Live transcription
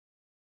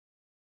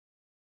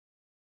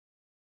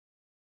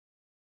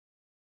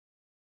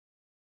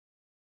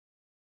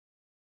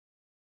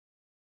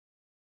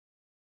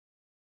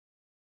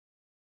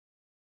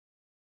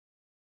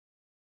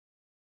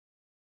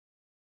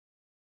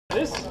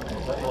This? I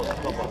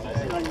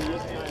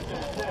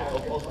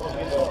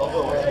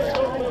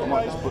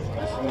might just put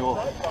this in your...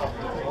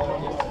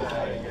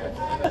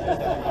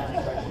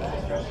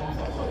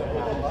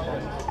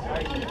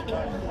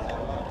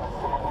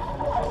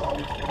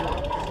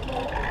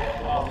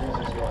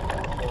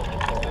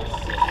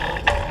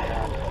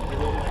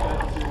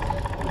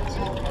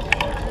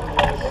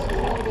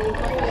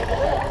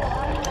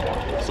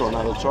 Saw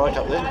another trike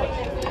up there.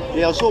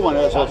 Yeah, I saw one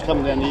as I was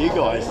coming down to you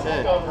guys.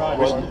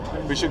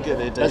 Yeah, we should get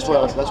there. That's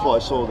why I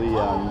saw the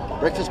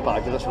breakfast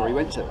park. That's where he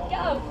went to.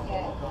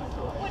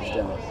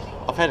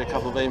 I've had a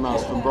couple of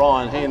emails from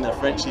Brian. He and the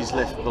Frenchies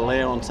left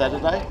Belair on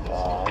Saturday,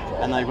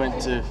 and they were at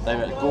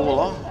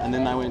Gawler, and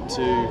then they went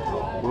to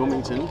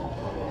Wilmington,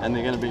 and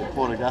they're going to be at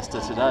Port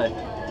Augusta today.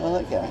 Oh,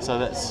 okay. So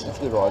that's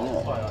good riding, isn't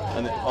it?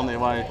 And they're on their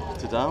way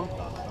to Darwin.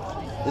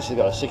 This has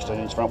got a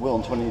 16-inch front wheel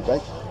and 20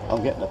 brake.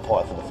 I'm getting a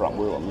pipe for the front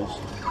wheel on this.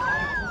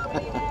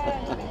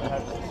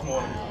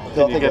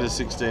 Can you get a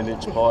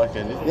 16-inch pie,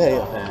 can you? Yeah.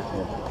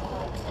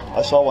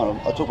 I saw one.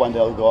 I took one to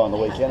the guy on the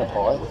weekend, a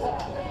pie,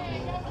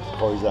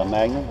 for his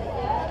Magnum.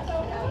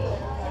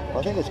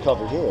 I think it's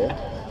covered here.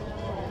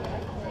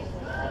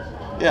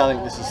 Yeah, I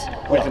think this is...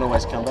 We can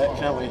always come back,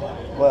 can't we?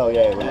 Well,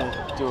 yeah.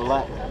 Do a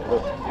lap.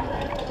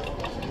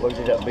 What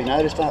did that be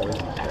noticed, aren't we?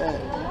 Yeah.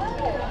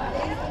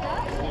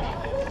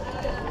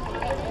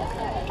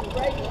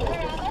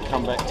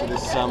 Come back to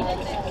this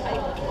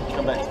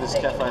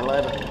cafe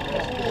later.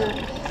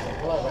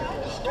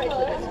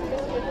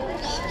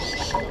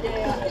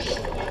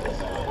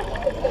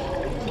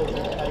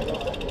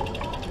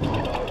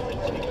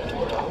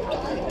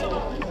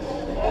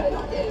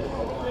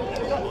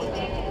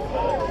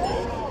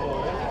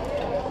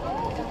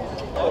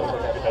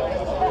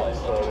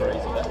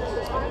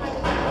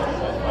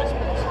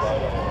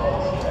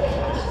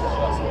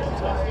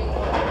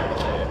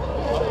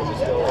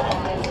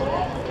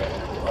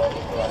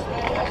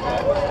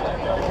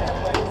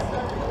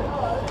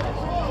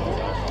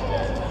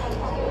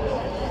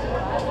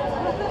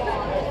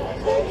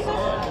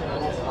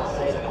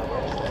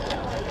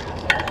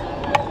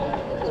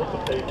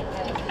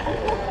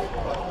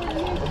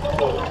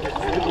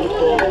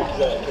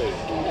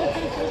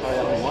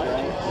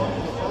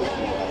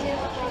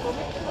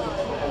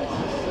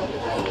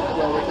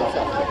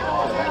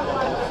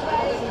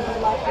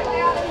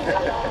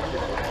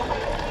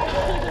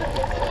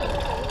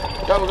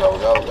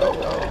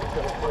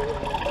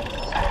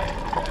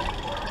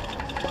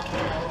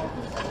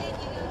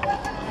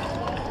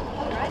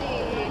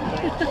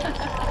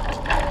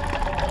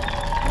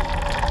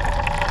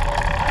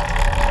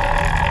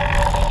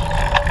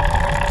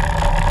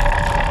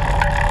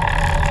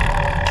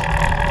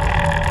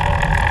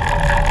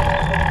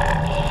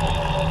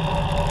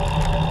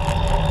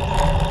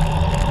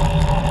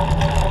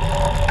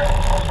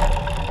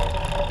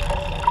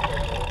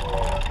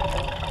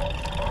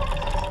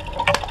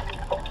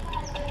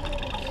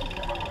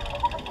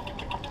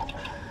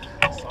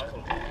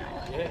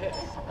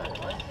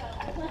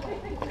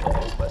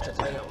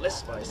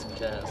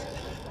 Go.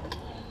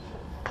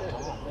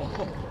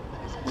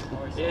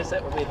 Yes,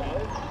 that would be the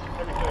move.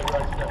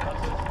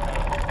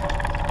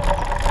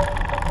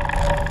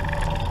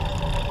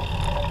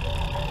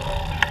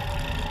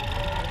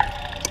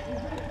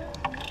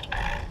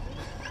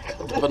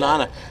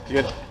 Banana.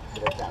 You good?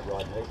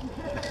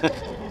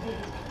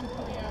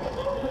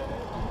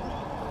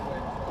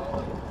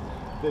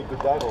 Be a good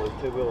day, all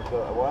these two wheels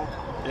got away.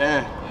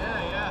 Yeah.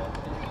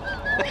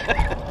 I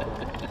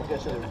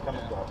guess they were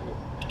coming up here.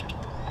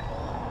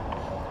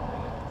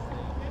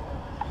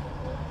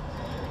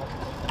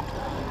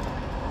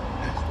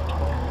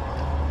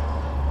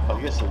 I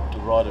guess the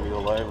rider will be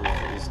all over if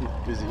he's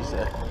busy,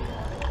 so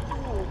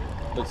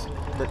let's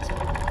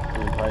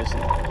be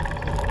impatient.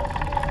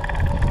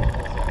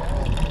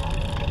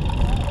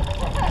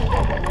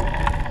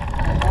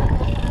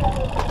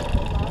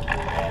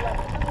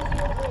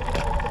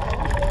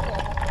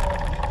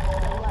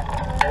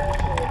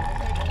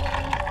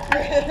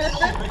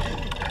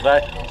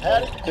 G'day.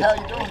 How are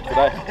you doing?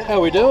 G'day. How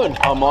are we doing?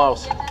 I'm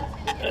Miles.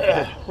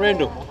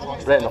 Randall.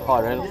 Hi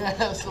Randall. Yeah,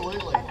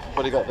 absolutely.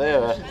 What do you got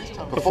there?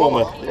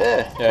 Performer.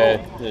 Yeah.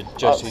 The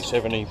Josie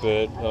 70,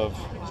 but I've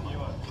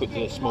put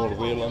the smaller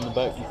wheel on the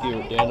back and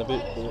gear it down a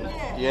bit.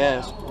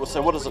 Yeah. So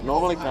what does it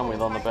normally come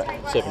with on the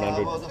back?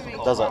 700.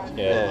 Does it?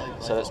 Yeah.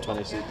 So that's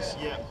 26.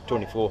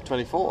 24.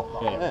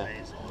 24. Yeah.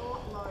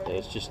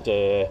 It's just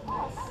it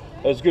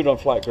was good on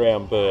flat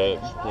ground, but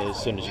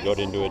as soon as you got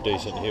into a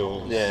decent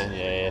hill,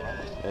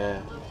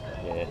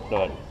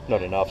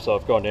 not enough. So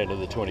I've gone down to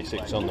the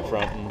 26 on the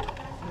front and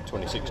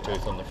 26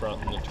 tooth on the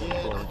front and the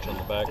 24-inch on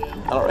the back.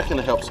 And I reckon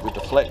it helps with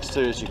the flex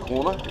too as you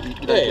corner. You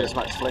don't get as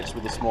much flex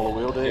with the smaller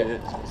wheel, do you?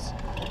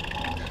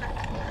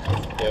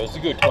 Yeah, it was a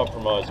good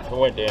compromise. If I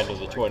went down to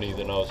the 20,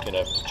 then I was going to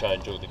have to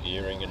change all the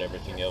gearing and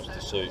everything else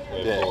to suit.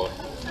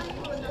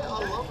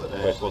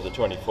 Wherefore the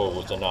 24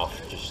 was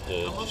enough, just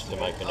to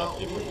make enough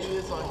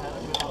difference.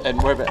 And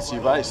whereabouts are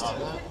you based? Are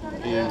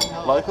you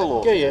local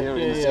or Yeah. here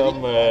in the city?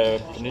 I'm a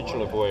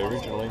Peninsula boy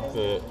originally,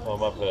 but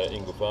I'm up at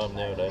Ingle Farm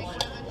nowadays.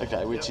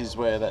 Okay, which is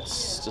where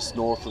that's just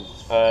north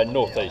of.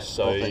 Northeast,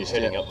 so Northeast,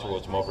 heading yeah. up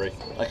towards Mowbray.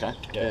 Okay.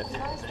 Yeah.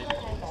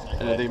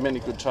 And are there many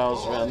good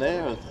trails around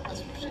there? Or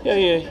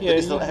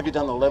have you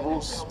done the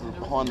levels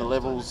behind the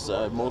levels,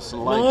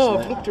 Mawson Lakes? No,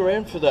 I've looked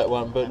around for that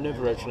one, but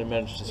never actually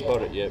managed to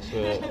spot it yet.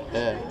 But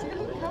Yeah.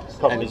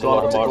 probably And is a lot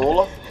gone up of to mine.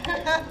 Gawler?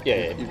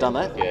 Yeah, You've done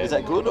that? Yeah. Is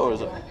that good or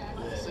is it?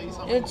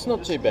 It's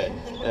not too bad.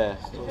 Yeah.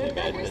 Too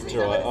bad. It's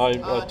all right.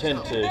 I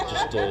tend to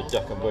just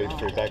duck and weave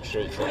through back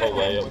streets the whole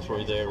way up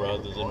through there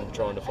rather than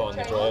trying to find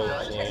the trails.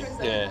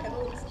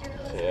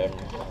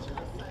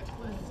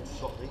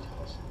 So,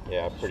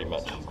 yeah, I've pretty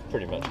much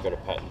got a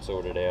pattern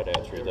sorted out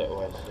through that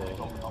way.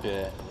 So.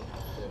 Yeah.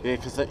 Yeah,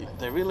 because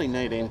they really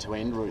need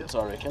end-to-end routes,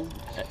 I reckon.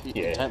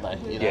 Yeah, Don't they?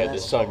 You know, yeah.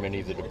 There's so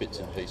many that are bits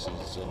and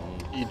pieces,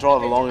 and you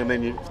drive along and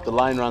then the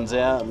lane runs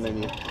out, and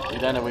then you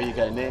don't know where you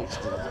go next.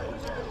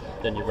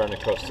 then you run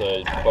across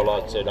those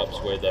bollard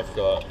setups where they've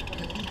got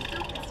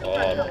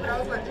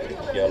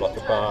like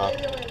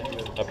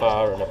a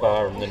bar and a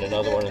bar, and then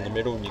another one in the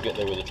middle, and you get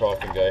there with a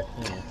trike and go.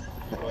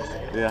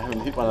 Yeah, I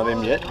haven't hit one of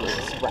them yet.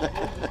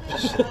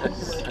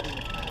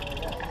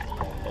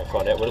 I'll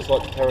find out what it's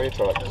like to carry a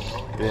trike.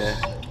 Yeah.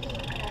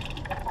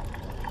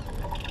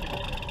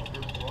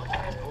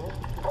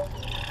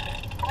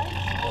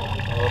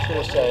 I was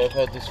going to say I've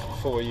had this for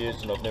 4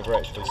 years and I've never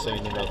actually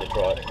seen another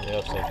trike. Now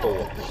I've seen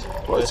 4.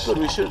 Well, it's good.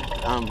 We should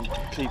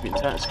keep in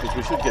touch because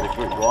we should get a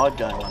group ride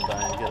going one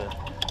day and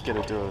get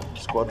to do a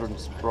squadron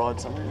ride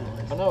something.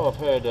 I know I've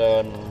heard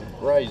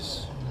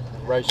Ray's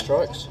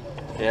trikes.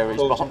 Yeah,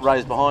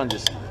 Ray's behind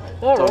us.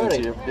 Oh, talking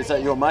righty. to you. Is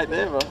that your mate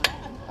there? Or?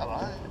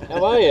 Hello.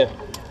 How are you?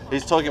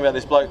 He's talking about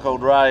this bloke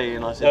called Ray,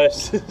 and I said,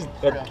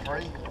 Round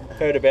 3.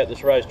 Heard about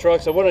this Ray's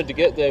trikes. I wanted to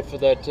get there for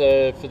that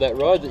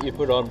ride that you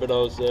put on, but I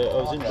was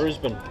in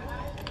Brisbane.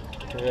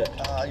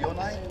 Your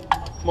name?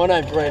 My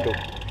name's Randall.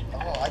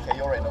 Oh, okay,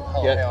 you're Randall.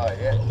 Oh, Yeah. how are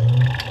you?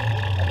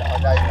 I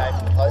know your name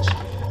from the post.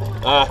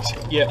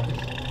 Yeah.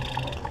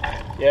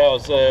 Yeah,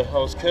 I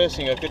was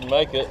cursing I couldn't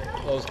make it.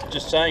 I was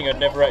just saying I'd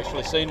never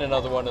actually seen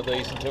another one of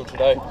these until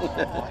today.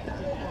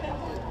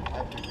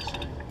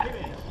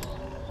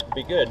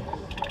 Be good.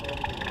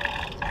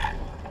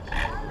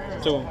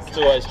 It's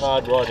always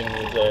hard riding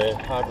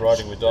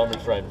with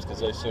diamond frames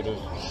because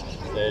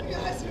they're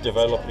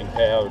developing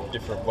power in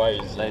different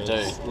ways. they do.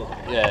 It's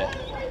Yeah.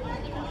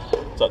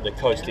 like they're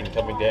coasting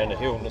coming down a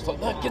hill, and it's like,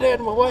 no, get out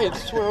of my way.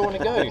 This is where I want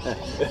to go.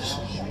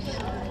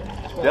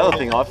 The other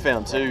thing I've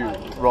found too,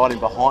 riding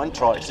behind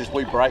trikes, is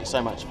we brake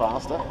so much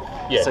faster.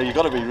 Yeah. So you've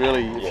got to be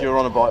really, if you're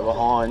on a bike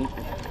behind,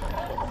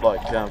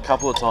 like a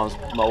couple of times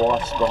my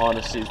wife's behind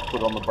us, she's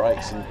put on the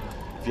brakes, and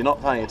if you're not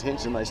paying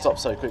attention, they stop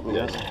so quickly.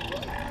 Yeah.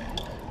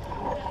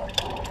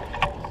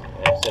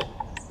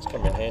 It's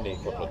come in handy a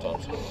couple of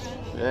times.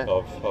 Yeah.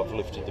 I've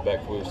lifted the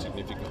back wheel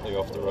significantly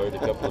off the road a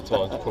couple of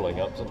times pulling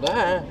up. So,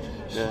 nah.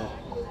 Yeah.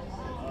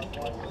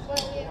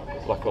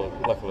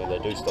 Luckily they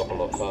do stop a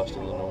lot faster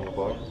than a normal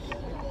bike.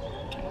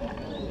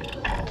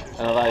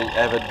 And are they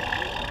avid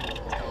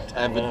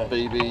No.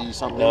 BB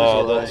something?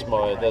 No, that's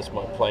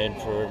my plan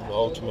for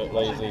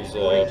ultimately these.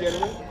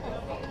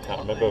 Can't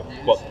remember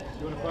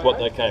what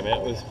they came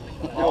out with.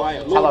 How are you?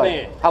 Lord Hello.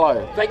 Mayor.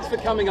 Hello. Thanks for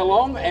coming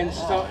along and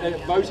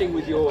voting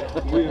with your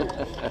wheel.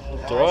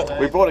 It's all right.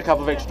 We brought a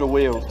couple of extra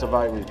wheels to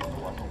vote with.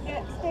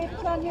 Yeah, Steve,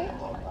 it's on you.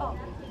 Oh.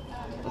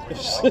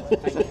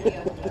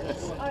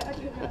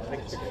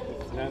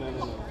 No.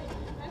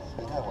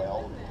 You know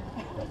well.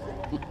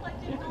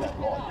 That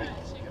right.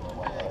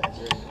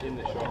 In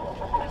the shop.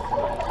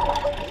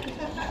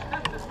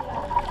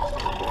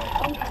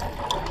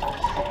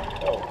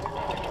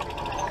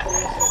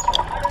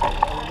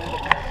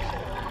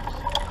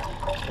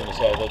 I was going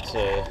to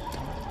say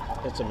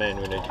that's a man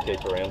we need to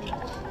keep around.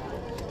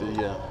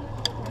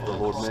 The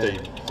Lord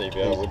Mayor. Steve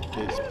Elwood.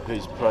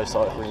 He's pro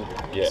cycling.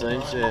 Yeah.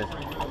 Seems. Yeah.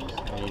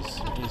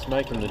 He's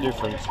making the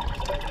difference.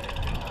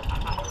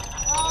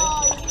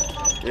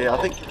 Yeah, I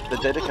think the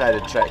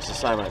dedicated tracks are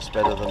so much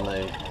better than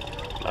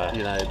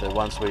the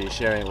ones where you're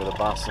sharing it with a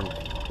bus and.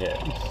 Yeah,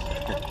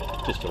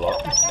 just a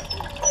lot.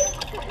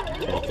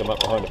 And you come up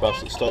behind a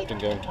bus that stopped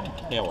and go,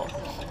 now what?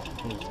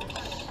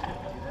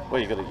 Well,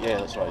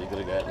 that's right. You've got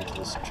to go out into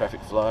this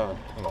traffic flow.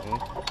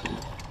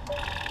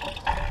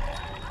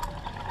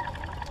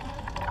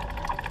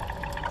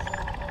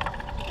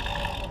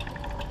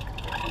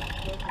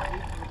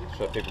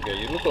 So people go,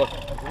 you look like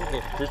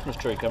a Christmas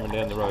tree coming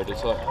down the road.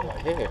 It's like, oh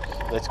yeah,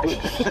 That's good.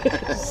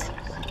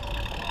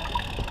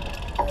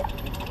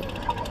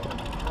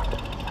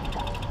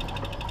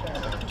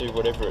 do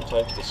whatever it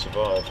takes to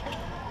survive.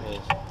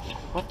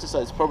 I have to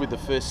say, it's probably the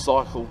first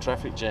cycle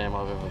traffic jam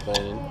I've ever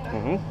been in.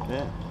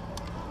 Yeah.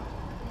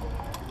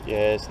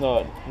 Yeah, it's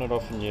not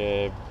often.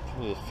 The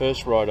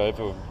first ride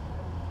over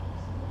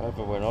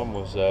went on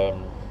was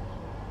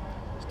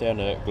it's down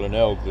at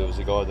Glenelg. There was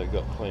a guy that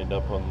got cleaned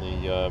up on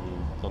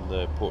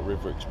the Port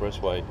River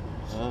Expressway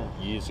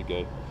years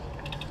ago,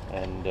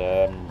 and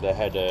they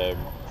had the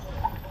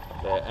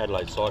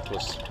Adelaide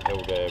cyclists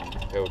held a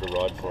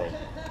ride for him,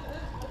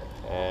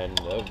 and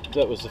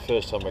that was the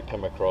first time I'd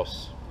come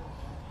across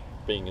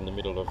being in the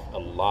middle of a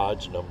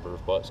large number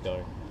of bikes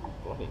going,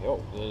 bloody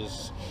hell,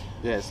 there's...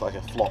 Yeah, it's like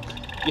a flock.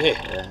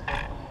 Yeah.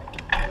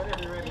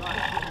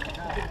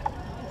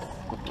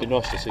 It'd be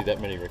nice to see that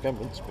many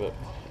recumbents, but...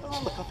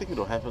 Look, I think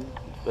it'll happen,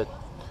 but...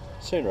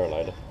 Sooner or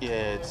later.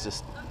 Yeah, it's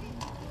just...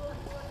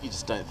 You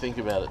just don't think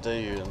about it, do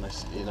you?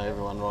 Unless, you know,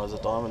 everyone rides a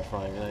diamond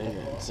frame, you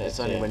know. It's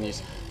only when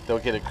they'll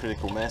get a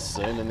critical mass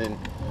soon, and then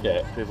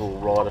people will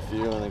ride a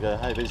few and they go,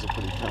 hey, these are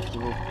pretty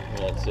comfortable.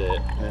 That's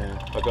it. Yeah.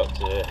 I got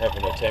to have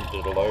an attempt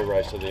at a low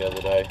racer the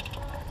other day.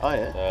 Oh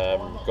yeah?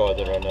 Guy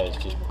that I know has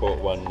just bought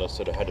one. I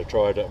sort of had to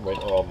try it and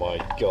went, oh my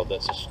god,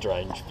 that's a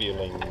strange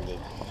feeling.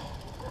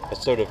 I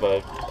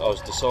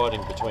was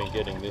deciding between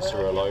getting this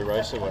or a low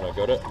racer when I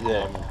got it.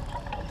 Yeah.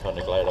 I'm kind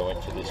of glad I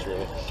went for this,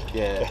 really.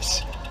 Yeah.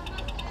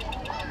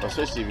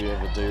 Especially if you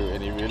ever do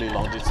any really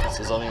long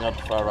distances, I think I'd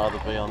far rather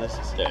be on this.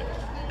 Yeah.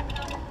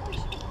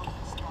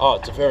 Oh,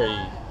 it's a very,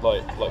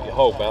 like your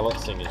whole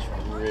balance thing is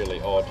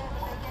really odd.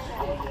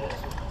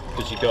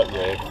 Because you got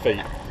your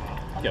feet,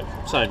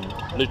 same,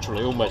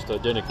 literally almost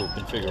identical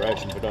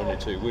configuration, but only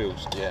two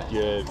wheels. Yeah.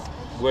 You're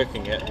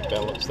working out your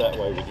balance that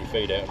way with your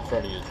feet out in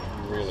front of you is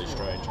really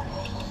strange.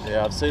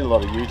 Yeah, I've seen a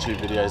lot of YouTube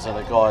videos and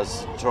the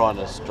guys trying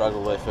to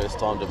struggle their first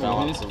time to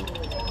balance, and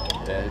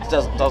it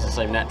doesn't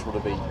seem natural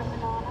to be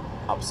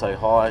up so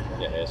high.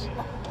 Yes.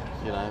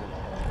 You know,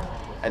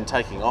 and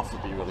taking off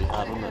would be really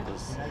hard, wouldn't it?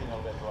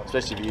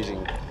 Especially if you're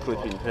using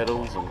clip-in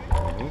pedals.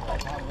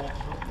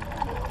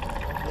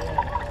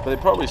 But they're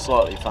probably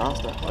slightly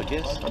faster, I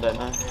guess. I don't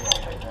know.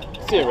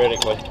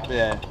 Theoretically.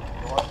 Yeah.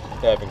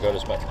 They haven't got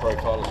as much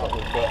profile as what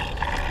we've got.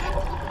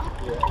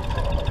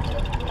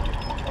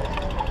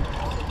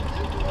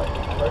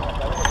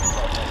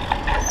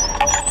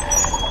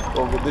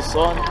 All good this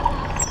side.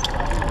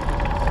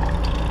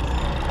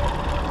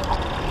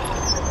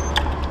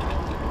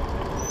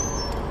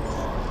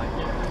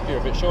 You're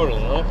a bit shorter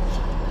than I.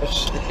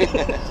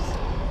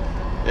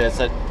 Yeah, it's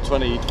that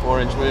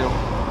 24-inch wheel.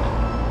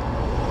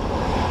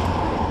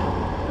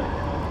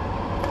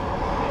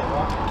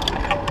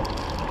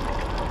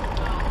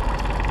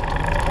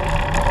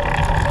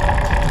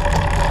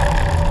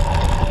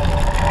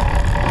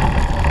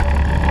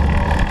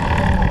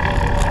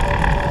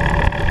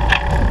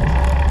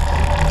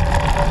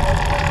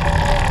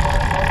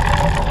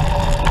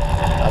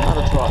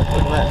 Another trike,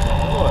 look at that.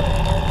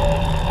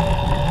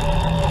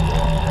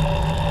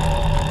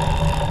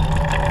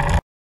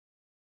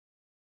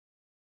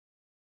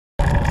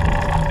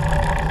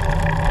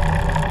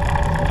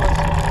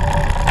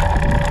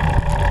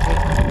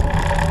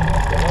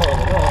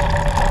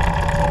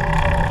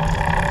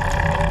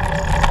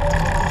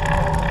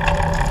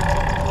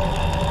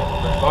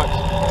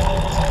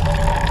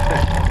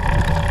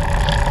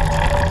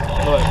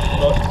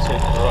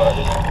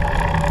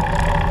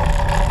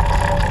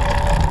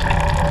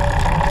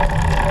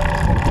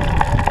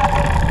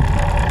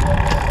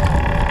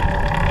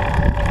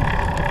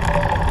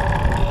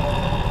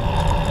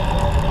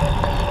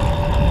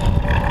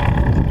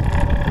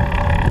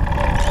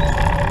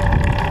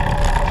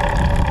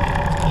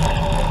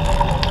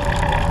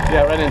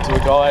 Yeah, I ran into a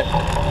guy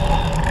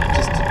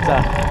just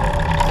at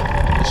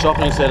the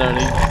shopping centre, and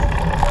he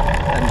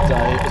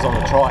was on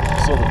a trike.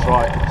 Saw the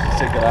trike,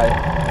 said g'day,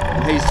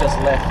 and he's just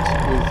left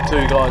with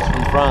two guys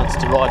from France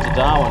to ride to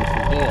Darwin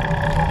from here.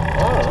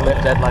 Oh,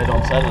 left Adelaide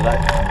on Saturday.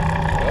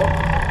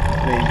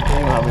 And he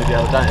emailed me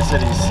the other day and said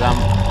he's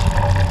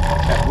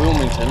at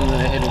Wilmington and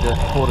they're heading to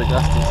Port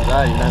Augusta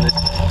today. You know,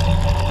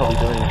 they're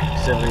probably doing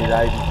 70 to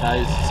 80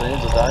 k's it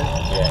seems a day.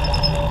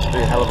 Yeah. It'd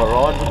be a hell of a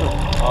ride, wouldn't it?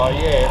 Oh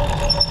yeah.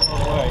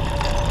 Way.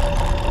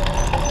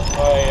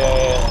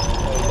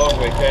 A long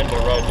weekend I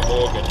rode to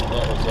Morgan, and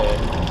that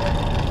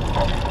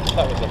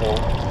was a haul.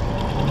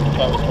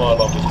 That was my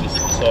longest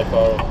distance so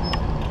far.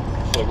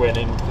 So I went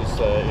in because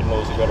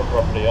in-laws have got a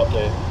property up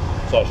there.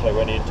 So I actually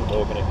went into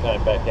Morgan and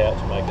came back out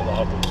to make it the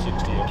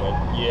 160 and went,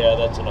 yeah,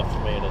 that's enough for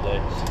me in a day.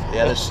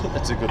 Yeah, that's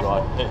a good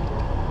ride.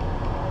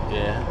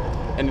 Yeah.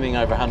 Anything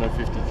over 150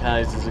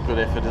 k's is a good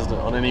effort, isn't it,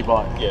 on any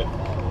bike? Yeah.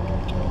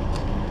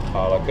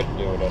 Oh, I couldn't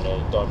do it on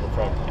a diamond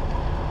frame.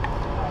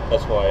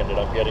 That's why I ended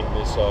up getting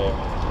this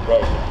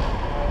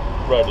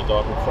rode a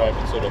diamond frame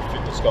and sort of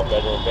fitness got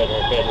better and better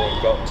and better,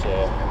 and got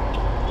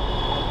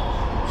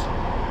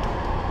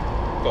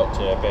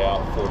to about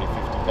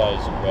 40-50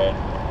 k's and ran.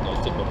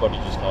 My body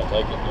just can't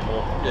take it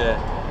anymore. Yeah.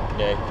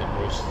 Neck and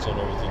wrists and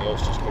everything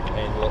else just couldn't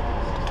handle it.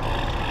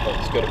 But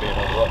there's got to be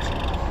another option.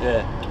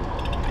 Yeah.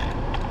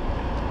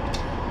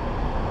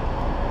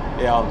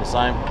 Yeah, I'm the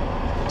same.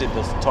 I did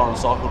the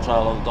Torrens cycle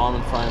trail on the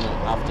diamond frame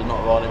after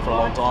not riding for a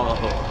long time. I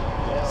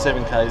thought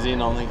 7 k's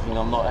in, I'm thinking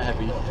I'm not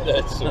happy.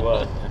 That's the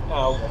one.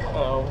 Ow,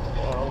 ow,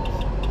 ow.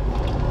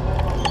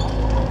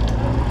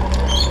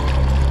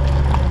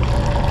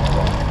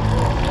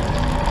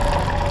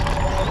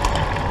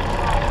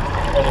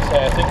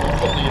 I think we've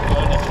got the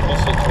advantage in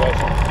this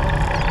situation.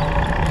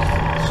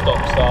 Stop,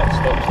 start.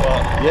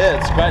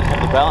 Yeah, it's great to have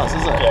the balance,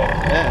 isn't it?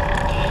 Yeah.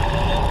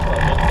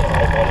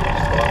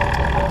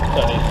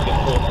 Don't need to get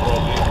caught in the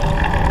wrong view.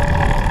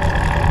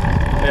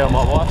 Now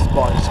my wife's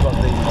bike's got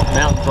the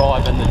mountain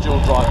drive and the dual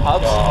drive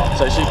hubs,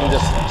 so she can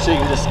just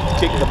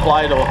kick the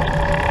plate or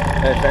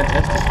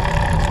fantastic.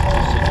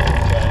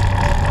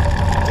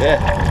 Yeah.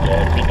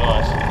 Yeah, it'd be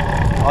nice.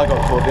 I got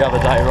caught the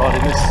other day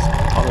riding this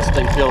on a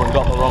steep hill and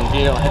got the wrong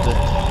gear, and I had to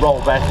roll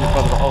back in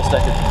front of a whole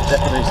stack of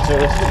Japanese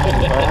tourists.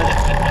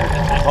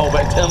 Roll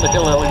back down the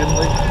hill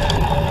elegantly.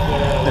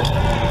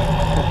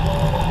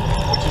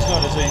 Which is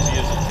not as easy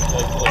as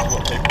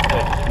what people think.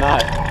 No.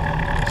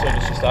 As soon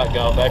as you start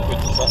going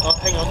backwards, it's like, oh,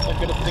 hang on, I've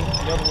got to think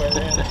the other way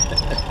around.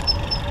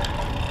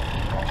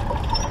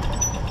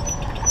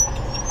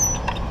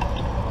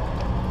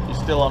 You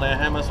still on our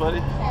hammer, sweetie?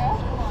 Yeah.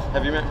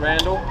 Have you met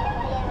Randall?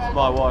 It's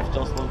my wife,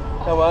 Jocelyn.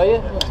 How are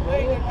you?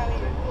 Very good, how are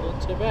you?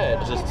 Not too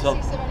bad. Just See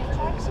tell. so many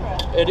trikes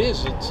around. It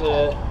is. It's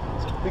a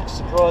big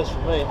surprise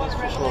for me, that's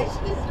for sure.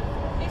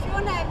 If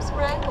your name's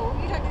Randall,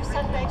 you don't do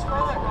Saturday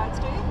twilight rides,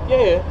 do you?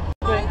 Yeah.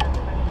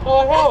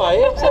 Oh, how are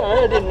you? Sorry,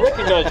 I didn't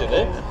recognise you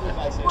there.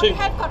 Well, you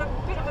have got a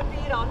bit of a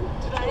beard on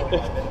today.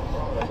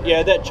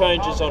 Yeah, that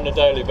changes on a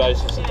daily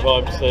basis at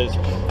times. There's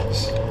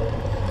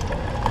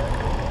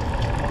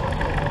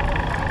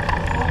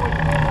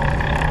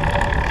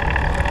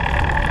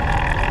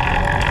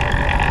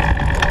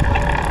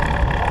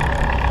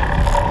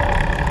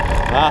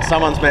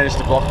Someone's managed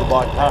to block the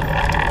bike path.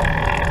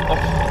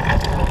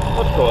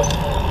 of course.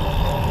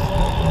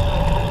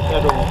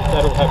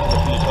 That'll happen a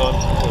few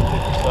times until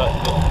people start to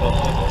get the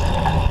concept.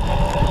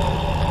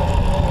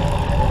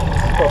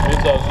 The problem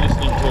is I was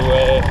listening to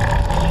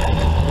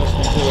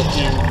a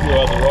few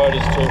other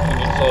riders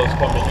talking as I was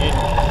coming in.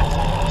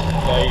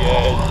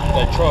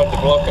 They tried to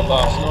block it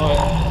last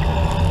night.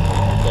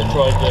 They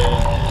tried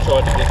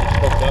to get it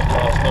hooked up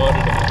last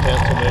night at a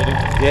council meeting.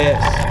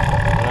 Yes.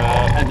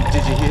 And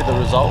did you hear the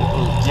result?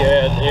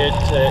 Yeah,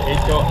 it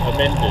got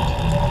amended.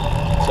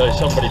 So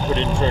somebody put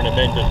in for an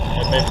amendment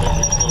which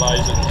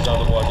delays it, because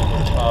otherwise it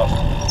would have passed.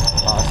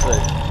 I see.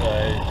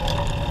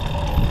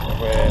 So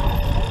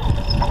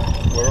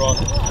we're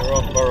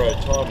on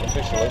borrowed time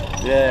officially.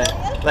 Yeah,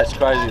 that's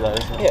crazy though,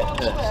 isn't it? Yeah.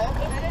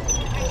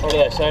 What do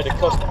they say? It'd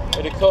cost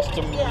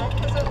them.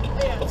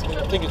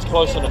 I think it's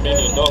close on $1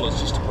 million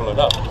just to pull it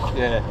up.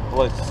 Yeah,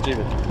 well, it's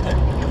stupid.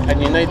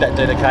 And you need that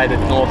dedicated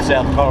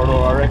north-south corridor,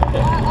 I reckon.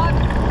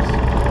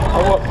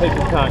 What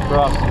people can't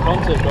grasp the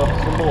concept of,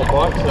 the more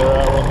bikes there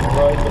are on the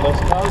road, the less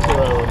cars there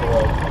are on the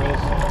road.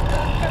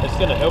 It's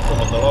going to help them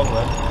in the long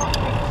run.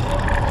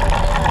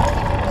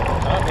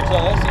 Looks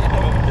like that's the end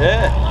of it.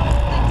 Yeah.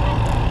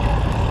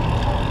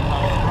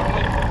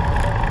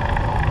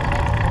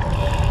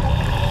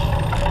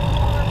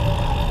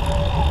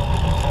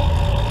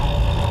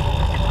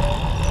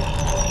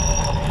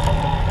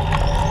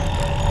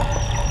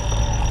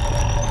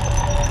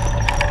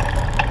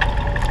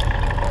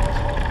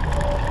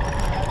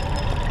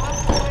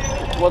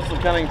 What's the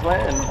cunning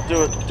plan?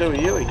 Do a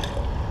Yui.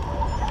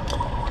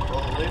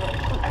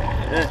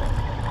 Yeah.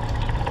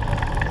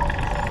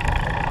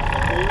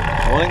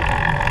 Morning.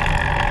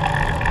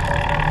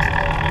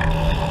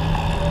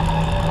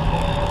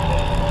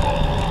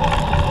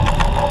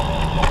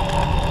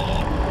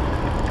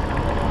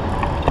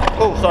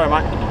 Oh, sorry,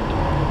 mate.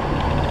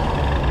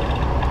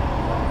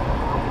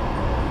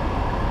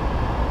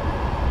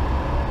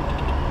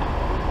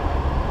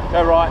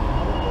 Go right.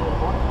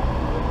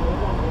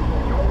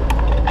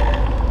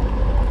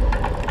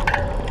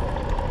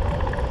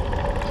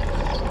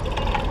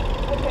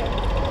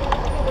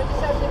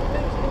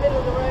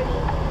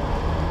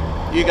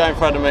 You go in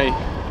front of me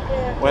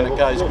when it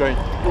goes green.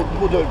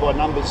 We'll do it by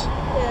numbers.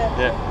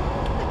 Yeah.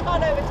 It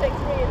can't overtake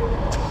me anyway.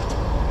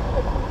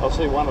 I'll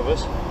see one of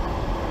us.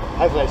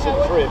 Hopefully I see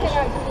the three of us.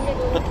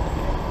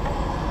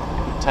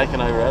 Taking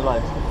over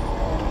Adelaide.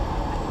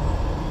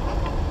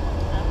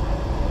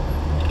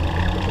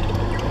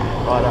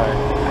 Righto.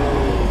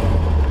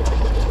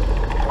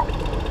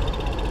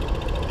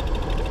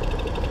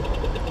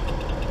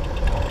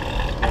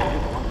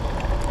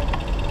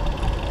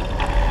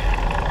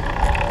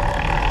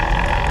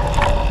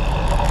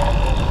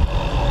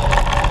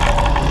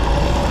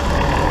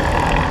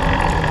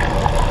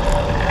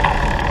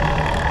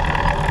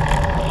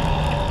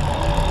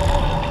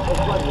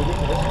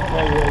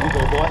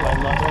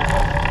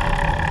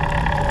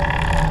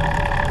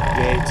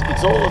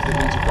 It's all of the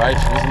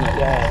integration, isn't it?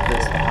 Yeah.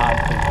 That's the hard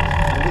thing.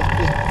 And this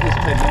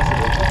 10 minutes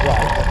ago was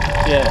great, but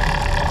Yeah.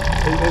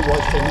 who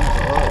was 10 minutes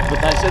in a row?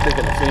 But they said they're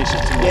going to finish it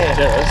to Yeah.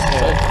 Terrace.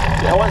 So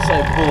yeah, I won't say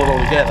pull it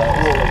all together.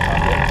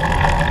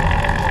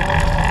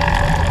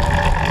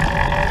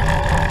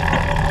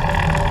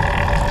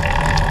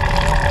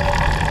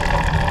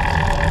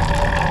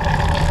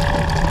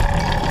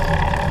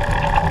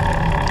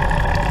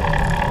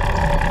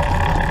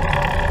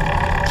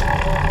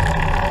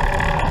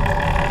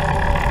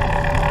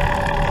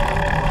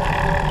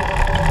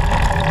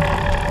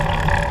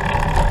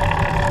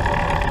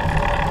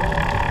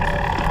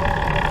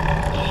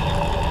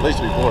 At least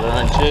we bought our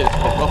own chairs for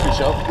the coffee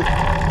shop. You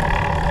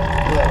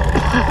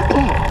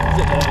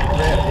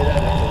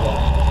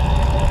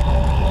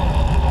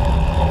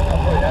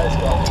don't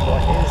have to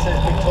bike here. It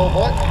says big tall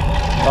bike.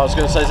 I was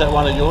going to say, is that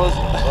one of yours?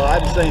 Well, I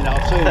haven't seen it.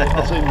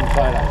 I've seen it in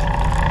photos.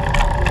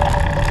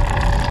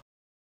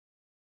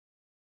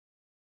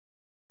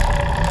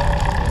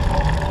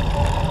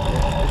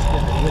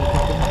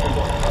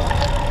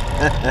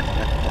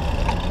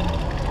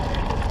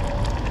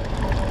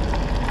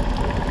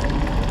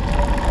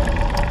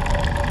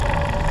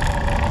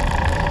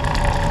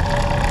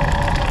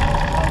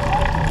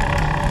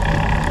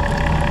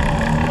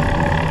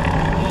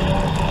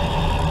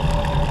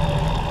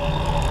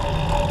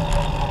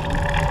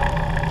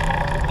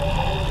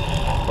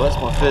 Well,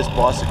 that's my first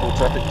bicycle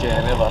traffic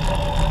jam ever.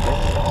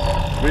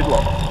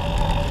 Gridlock.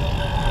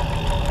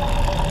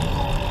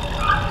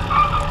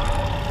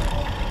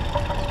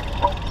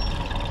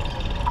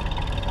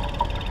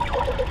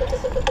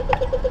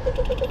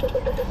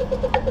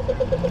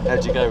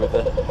 How'd you go with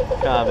the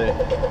car there?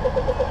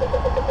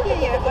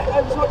 Yeah,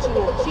 I was watching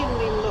her. She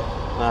didn't even look.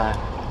 No,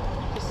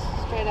 Just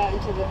straight out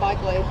into the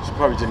bike lane. she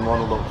probably didn't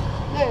want to look.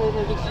 No, I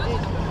don't think she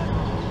did.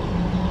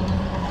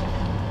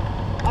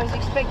 I was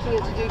expecting her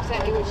to do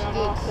exactly what she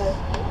did,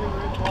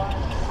 so.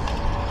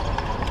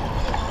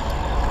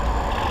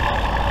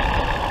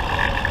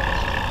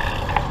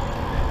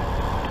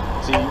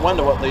 So you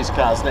wonder what these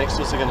cars next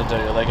to us are going to do.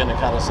 Are they going to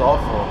cut us off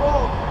or?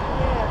 Well,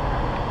 yeah.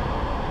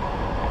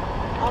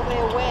 Are they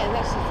aware?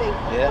 That's the thing.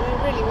 Yeah. I mean,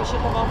 really, we should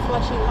have our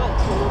flashing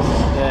lights on us.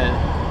 Yeah.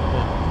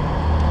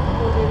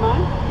 Will you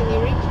mind? Can you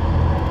reach?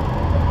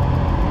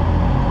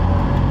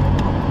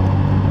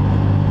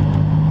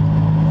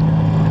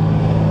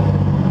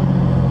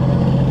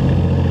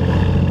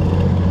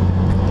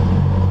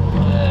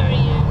 Where are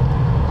you?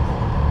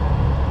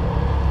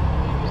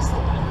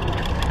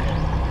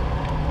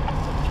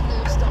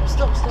 No,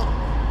 stop.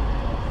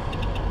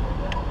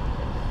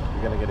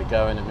 We're going to get a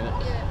go in a minute.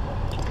 Yeah.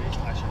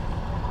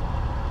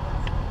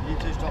 You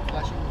two stop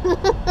flashing.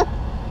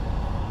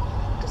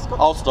 Just got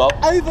I'll stop.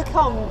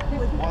 overcome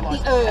with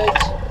the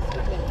urge.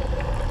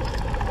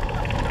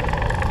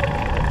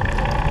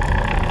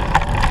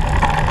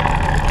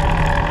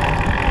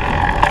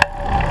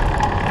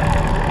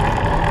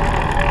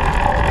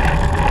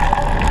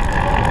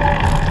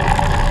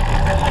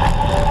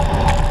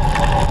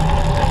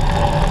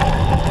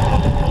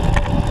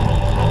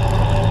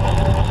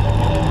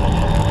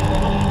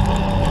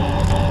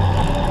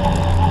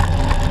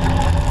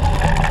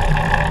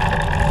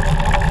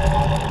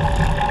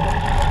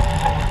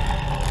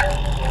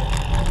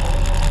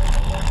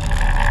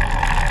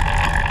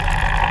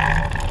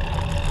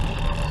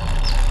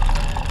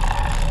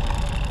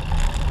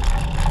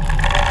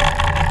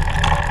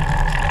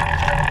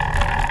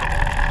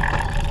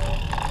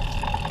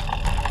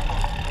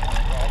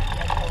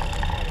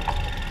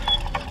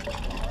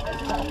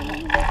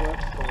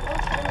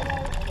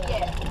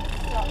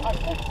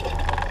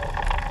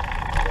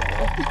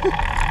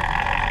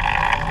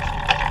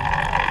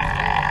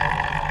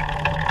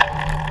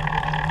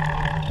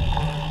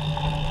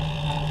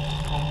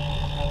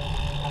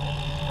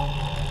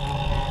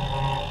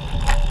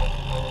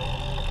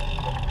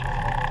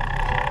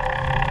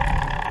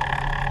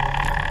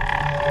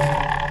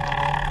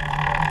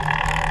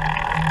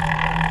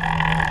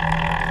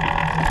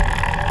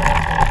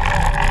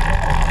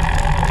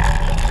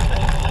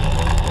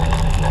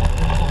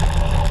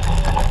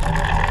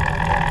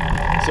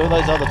 So are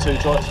those other two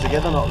trikes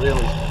together? Not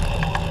really.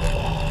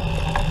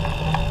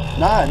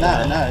 No.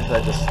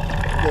 They just.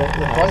 The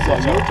bloke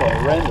on your trike,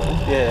 Randall,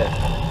 Yeah.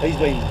 he's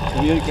been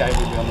communicating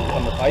with me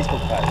on the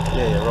Facebook page.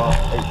 Yeah. Right.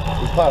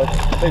 He's part of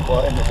the people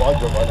in the bike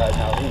group. I don't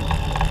know him.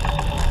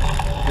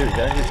 Here we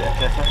go. Here's our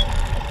cafe.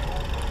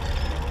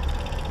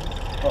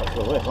 Oh, it's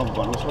well left. I'm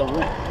going which way we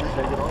went. Let's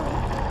take it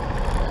on.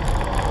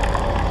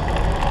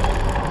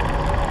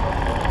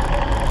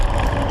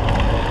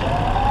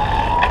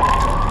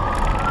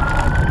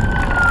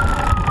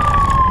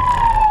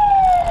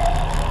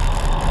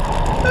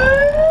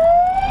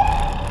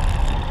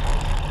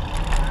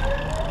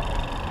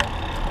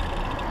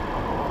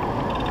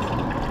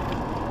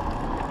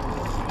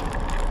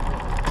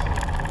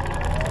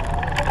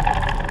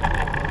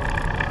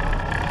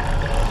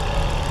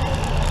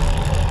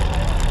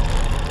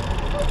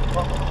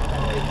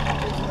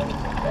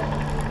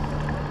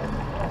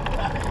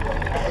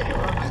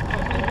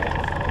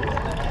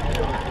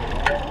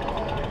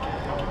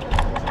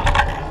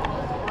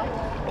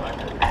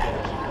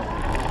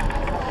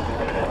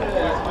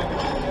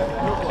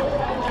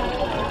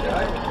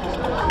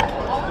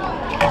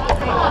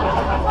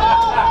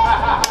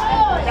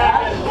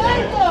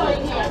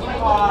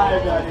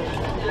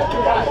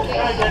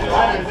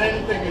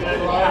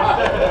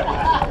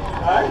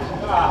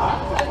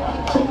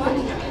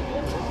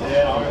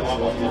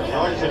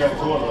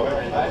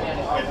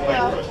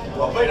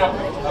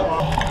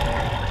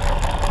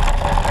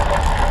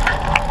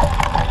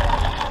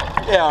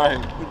 Yeah, I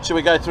reckon. Should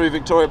we go through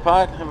Victoria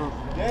Park?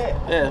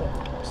 Yeah.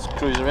 Yeah, just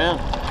cruise around.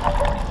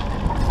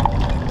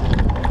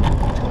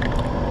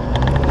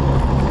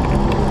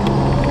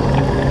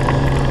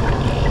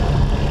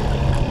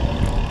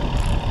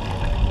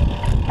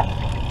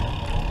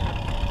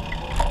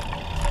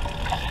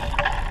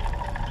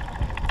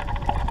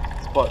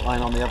 boat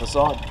lane on the other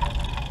side.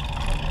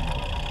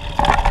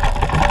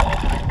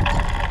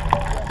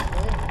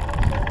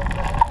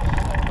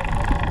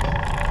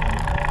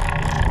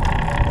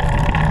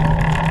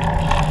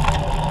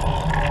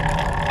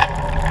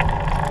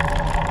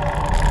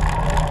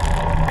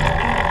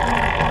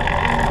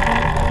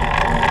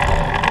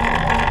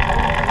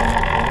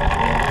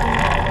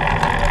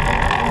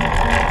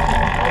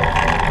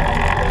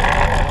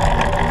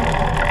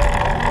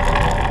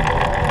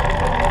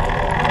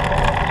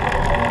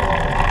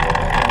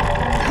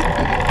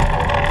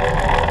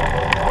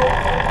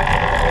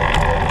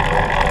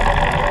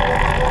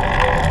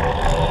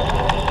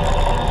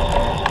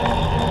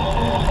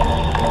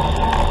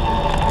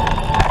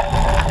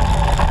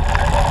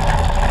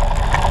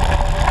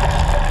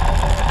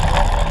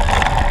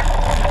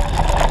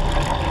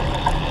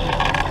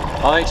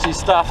 I think she's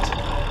stuffed.